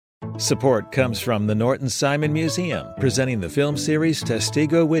Support comes from the Norton Simon Museum, presenting the film series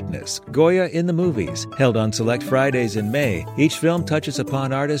Testigo Witness, Goya in the Movies. Held on select Fridays in May, each film touches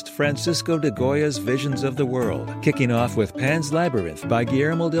upon artist Francisco de Goya's visions of the world, kicking off with Pan's Labyrinth by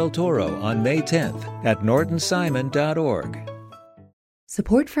Guillermo del Toro on May 10th at nortonsimon.org.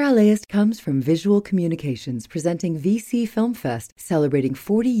 Support for LAist comes from Visual Communications, presenting VC Film Fest, celebrating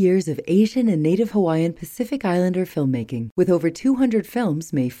 40 years of Asian and Native Hawaiian Pacific Islander filmmaking, with over 200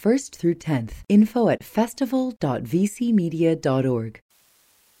 films May 1st through 10th. Info at festival.vcmedia.org.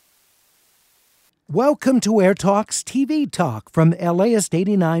 Welcome to Air Talk's TV Talk from LAist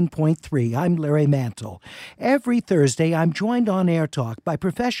 89.3. I'm Larry Mantle. Every Thursday, I'm joined on Air Talk by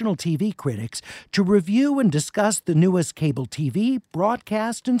professional TV critics to review and discuss the newest cable TV,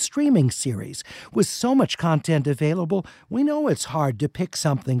 broadcast, and streaming series. With so much content available, we know it's hard to pick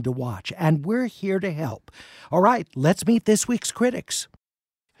something to watch, and we're here to help. All right, let's meet this week's critics.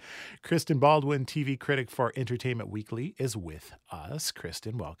 Kristen Baldwin, TV critic for Entertainment Weekly, is with us.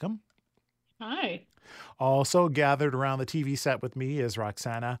 Kristen, welcome. Hi. Also gathered around the TV set with me is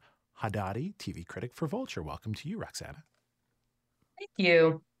Roxana Haddadi, TV critic for Vulture. Welcome to you, Roxana. Thank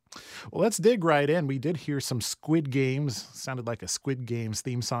you. Well, let's dig right in. We did hear some Squid Games. Sounded like a Squid Games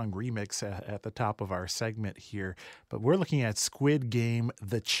theme song remix at the top of our segment here. But we're looking at Squid Game,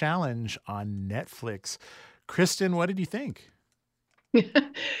 The Challenge on Netflix. Kristen, what did you think?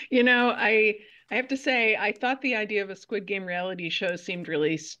 I have to say, I thought the idea of a Squid Game reality show seemed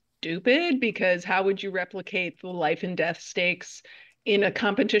really stupid, because how would you replicate the life and death stakes in a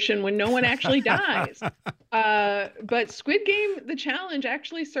competition when no one actually dies? But Squid Game, The Challenge,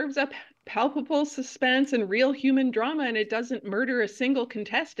 actually serves up palpable suspense and real human drama, and it doesn't murder a single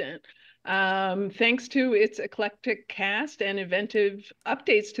contestant. Thanks to its eclectic cast and inventive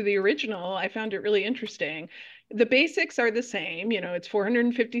updates to the original, I found it really interesting. The basics are the same. It's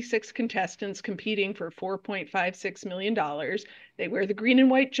 456 contestants competing for $4.56 million. They wear the green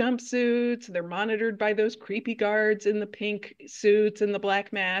and white jumpsuits. They're monitored by those creepy guards in the pink suits and the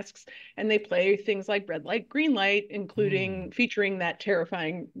black masks. And they play things like red light, green light, including featuring that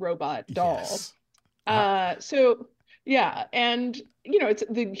terrifying robot doll. Yes. Yeah. And, it's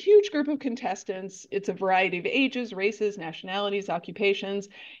the huge group of contestants. It's a variety of ages, races, nationalities, occupations.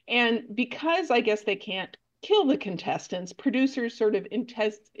 And because I guess they can't kill the contestants, producers sort of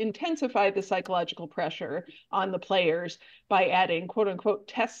intensify the psychological pressure on the players by adding quote unquote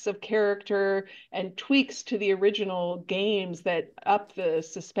tests of character and tweaks to the original games that up the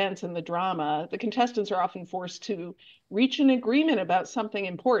suspense and the drama. The contestants are often forced to reach an agreement about something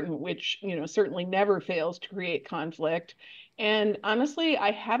important, which, certainly never fails to create conflict. And honestly,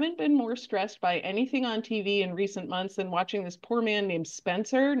 I haven't been more stressed by anything on TV in recent months than watching this poor man named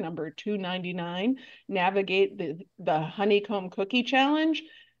Spencer, number 299, navigate the honeycomb cookie challenge.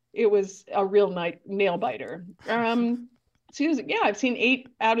 It was a real nail biter. I've seen 8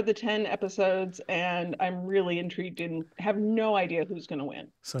 out of the 10 episodes, and I'm really intrigued and have no idea who's going to win.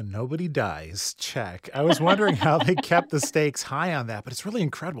 So nobody dies. Check. I was wondering how they kept the stakes high on that, but it's really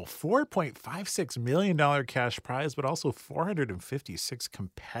incredible. $4.56 million cash prize, but also 456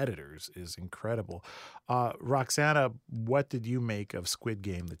 competitors is incredible. Roxana, what did you make of Squid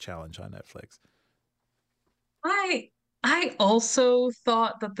Game, The Challenge on Netflix? I also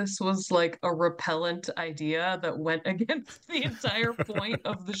thought that this was like a repellent idea that went against the entire point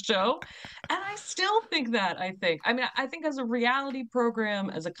of the show. And I still think that, I think as a reality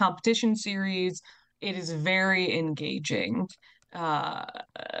program, as a competition series, it is very engaging. To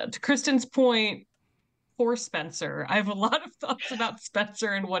Kristen's point, poor Spencer. I have a lot of thoughts about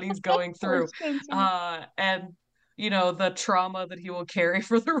Spencer and what he's going through. And the trauma that he will carry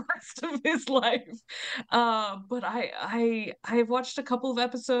for the rest of his life. But I've watched a couple of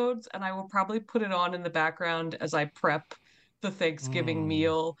episodes, and I will probably put it on in the background as I prep the Thanksgiving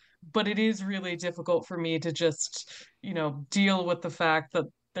meal. But it is really difficult for me to just, deal with the fact that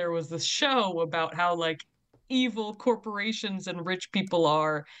there was this show about how evil corporations and rich people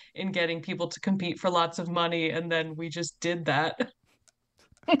are in getting people to compete for lots of money, and then we just did that.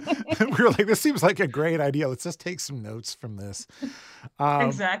 We were like, this seems like a great idea. Let's just take some notes from this.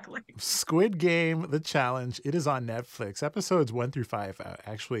 Exactly. Squid Game, The Challenge. It is on Netflix. Episodes 1 through 5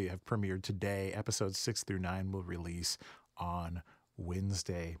 actually have premiered today. Episodes 6 through 9 will release on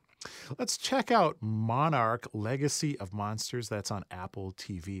Wednesday. Let's check out Monarch, Legacy of Monsters. That's on Apple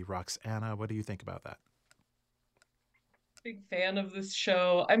TV. Roxana, what do you think about that? Big fan of this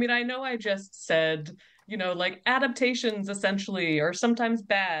show. I know I just said, adaptations essentially are sometimes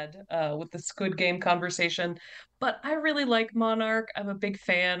bad with the Squid Game conversation, but I really like Monarch. I'm a big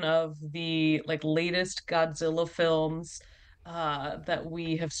fan of the latest Godzilla films. that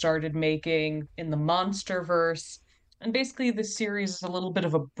we have started making in the Monsterverse. And basically, the series is a little bit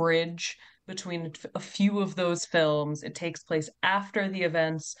of a bridge between a few of those films. It takes place after the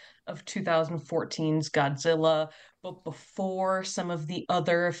events of 2014's Godzilla, but before some of the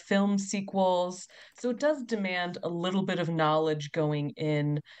other film sequels. So it does demand a little bit of knowledge going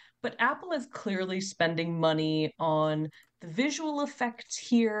in. But Apple is clearly spending money on the visual effects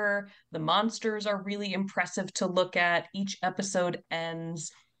here. The monsters are really impressive to look at. Each episode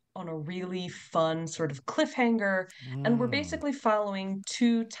ends on a really fun sort of cliffhanger. And we're Mm. basically following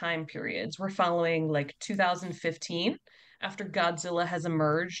two time periods. We're following like 2015, after Godzilla has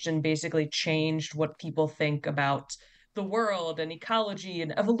emerged and basically changed what people think about the world and ecology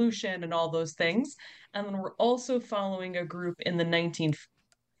and evolution and all those things. And then we're also following a group in the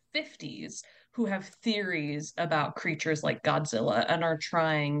 1950s who have theories about creatures like Godzilla and are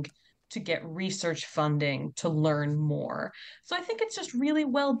trying to get research funding to learn more. So I think it's just really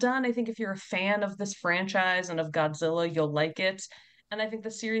well done. I think if you're a fan of this franchise and of Godzilla, you'll like it. And I think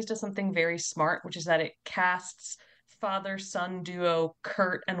the series does something very smart, which is that it casts father-son duo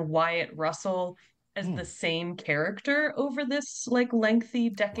Kurt and Wyatt Russell as Mm. the same character over this like lengthy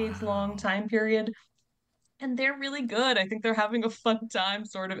decades-long Wow. time period, and they're really good. I think they're having a fun time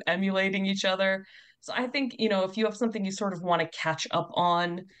sort of emulating each other. So I think, if you have something you sort of want to catch up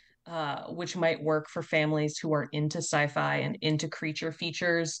on, which might work for families who are into sci-fi and into creature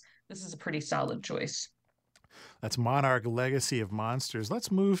features, this is a pretty solid choice. That's Monarch Legacy of Monsters.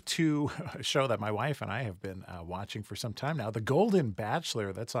 Let's move to a show that my wife and I have been watching for some time now, The Golden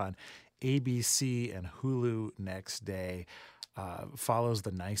Bachelor. That's on ABC and Hulu next day. Follows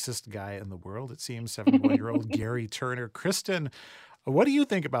the nicest guy in the world, it seems, 71-year-old Gary Turner. Kristen, what do you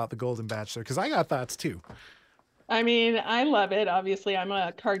think about The Golden Bachelor? Because I got thoughts too. I mean, I love it. Obviously, I'm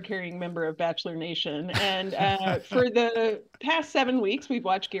a card-carrying member of Bachelor Nation. And for the past 7 weeks, we've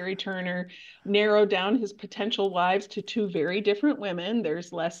watched Gary Turner narrow down his potential wives to two very different women.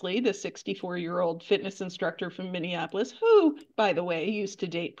 There's Leslie, the 64-year-old fitness instructor from Minneapolis, who, by the way, used to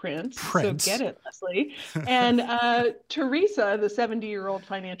date Prince. So get Prince. it, Leslie. And Teresa, the 70-year-old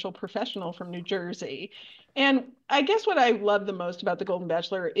financial professional from New Jersey. And I guess what I love the most about The Golden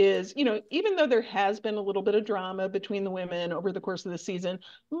Bachelor is, even though there has been a little bit of drama between the women over the course of the season,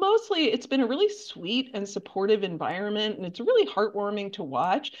 mostly it's been a really sweet and supportive environment, and it's really heartwarming to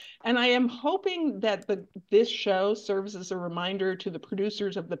watch. And I am hoping that this show serves as a reminder to the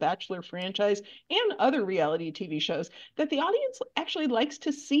producers of the Bachelor franchise and other reality TV shows that the audience actually likes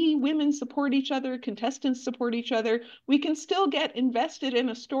to see women support each other, contestants support each other. We can still get invested in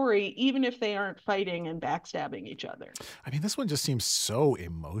a story, even if they aren't fighting and backstabbing each other. I mean, this one just seems so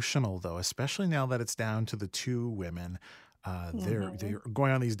emotional, though, especially now that it's down to the two women. They're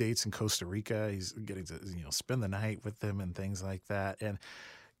going on these dates in Costa Rica. He's getting to spend the night with them and things like that. And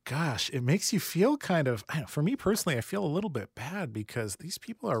gosh, it makes you feel kind of, I don't know, for me personally, I feel a little bit bad because these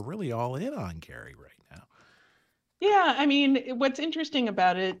people are really all in on Gary right now. Yeah, I mean, what's interesting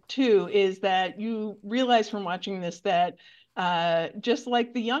about it too is that you realize from watching this that just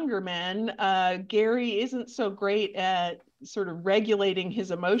like the younger men, Gary isn't so great at sort of regulating his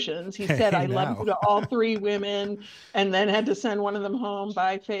emotions. He said, Hey, I love you now. to all three women, and then had to send one of them home.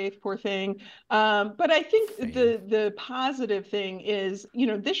 Bye, Faith, poor thing. But I think Faith. the positive thing is,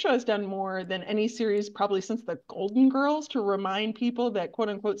 this show has done more than any series probably since the Golden Girls to remind people that quote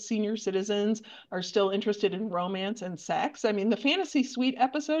unquote senior citizens are still interested in romance and sex. I mean, the Fantasy Suite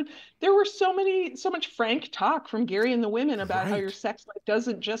episode, there were so much frank talk from Gary and the women about how your Right. sex life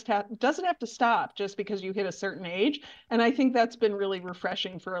doesn't have to stop just because you hit a certain age. And I think that's been really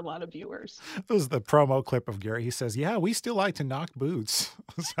refreshing for a lot of viewers. This is the promo clip of Gary. He says, yeah, we still like to knock boots.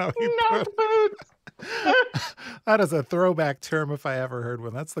 That's how he Knock put boots. that is a throwback term if I ever heard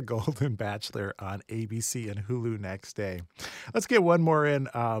one. That's The Golden Bachelor on ABC and Hulu next day. Let's get one more in.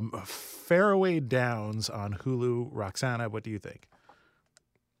 Faraway Downs on Hulu. Roxana, what do you think?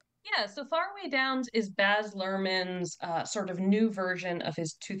 Yeah, so Faraway Downs is Baz Luhrmann's sort of new version of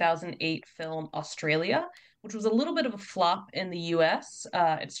his 2008 film Australia, which was a little bit of a flop in the US.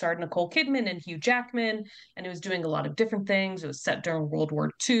 It starred Nicole Kidman and Hugh Jackman, and it was doing a lot of different things. It was set during World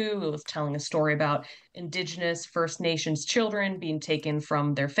War II. It was telling a story about Indigenous First Nations children being taken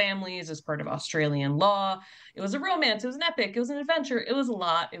from their families as part of Australian law. It was a romance. It was an epic. It was an adventure. It was a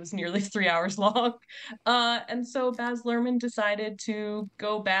lot. It was nearly 3 hours long. And so Baz Luhrmann decided to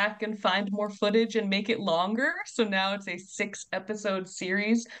go back and find more footage and make it longer. So now it's a 6 episode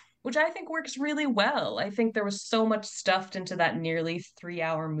series, which I think works really well. I think there was so much stuffed into that nearly 3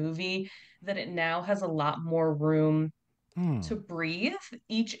 hour movie that it now has a lot more room Hmm. to breathe.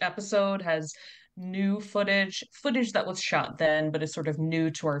 Each episode has new footage that was shot then, but is sort of new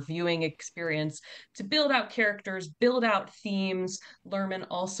to our viewing experience, to build out characters, build out themes. Lerman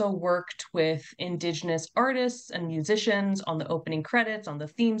also worked with Indigenous artists and musicians on the opening credits, on the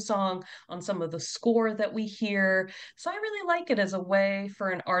theme song, on some of the score that we hear. So I really like it as a way for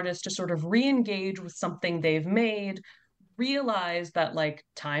an artist to sort of re-engage with something they've made, realize that like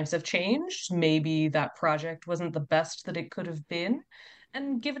times have changed. Maybe that project wasn't the best that it could have been,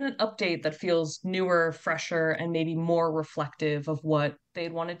 and give it an update that feels newer, fresher, and maybe more reflective of what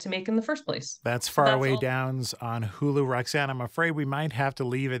they'd wanted to make in the first place. That's Faraway Downs on Hulu. Roxanne, I'm afraid we might have to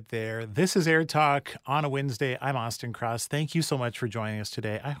leave it there. This is Air Talk on a Wednesday. I'm Austin Cross. Thank you so much for joining us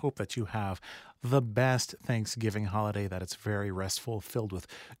today. I hope that you have the best Thanksgiving holiday, that it's very restful, filled with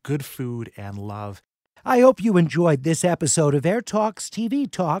good food and love. I hope you enjoyed this episode of Air Talk's TV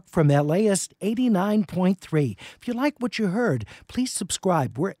Talk from LAist 89.3. If you like what you heard, please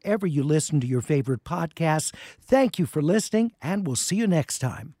subscribe wherever you listen to your favorite podcasts. Thank you for listening, and we'll see you next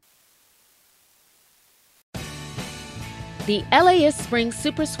time. The LAist Spring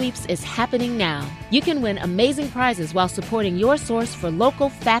Super Sweeps is happening now. You can win amazing prizes while supporting your source for local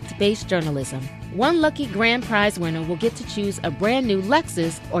fact-based journalism. One lucky grand prize winner will get to choose a brand new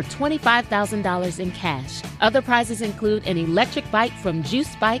Lexus or $25,000 in cash. Other prizes include an electric bike from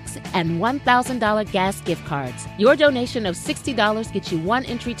Juice Bikes and $1,000 gas gift cards. Your donation of $60 gets you one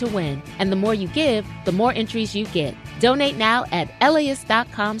entry to win, and the more you give, the more entries you get. Donate now at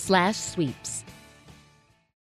LAist.com/sweeps.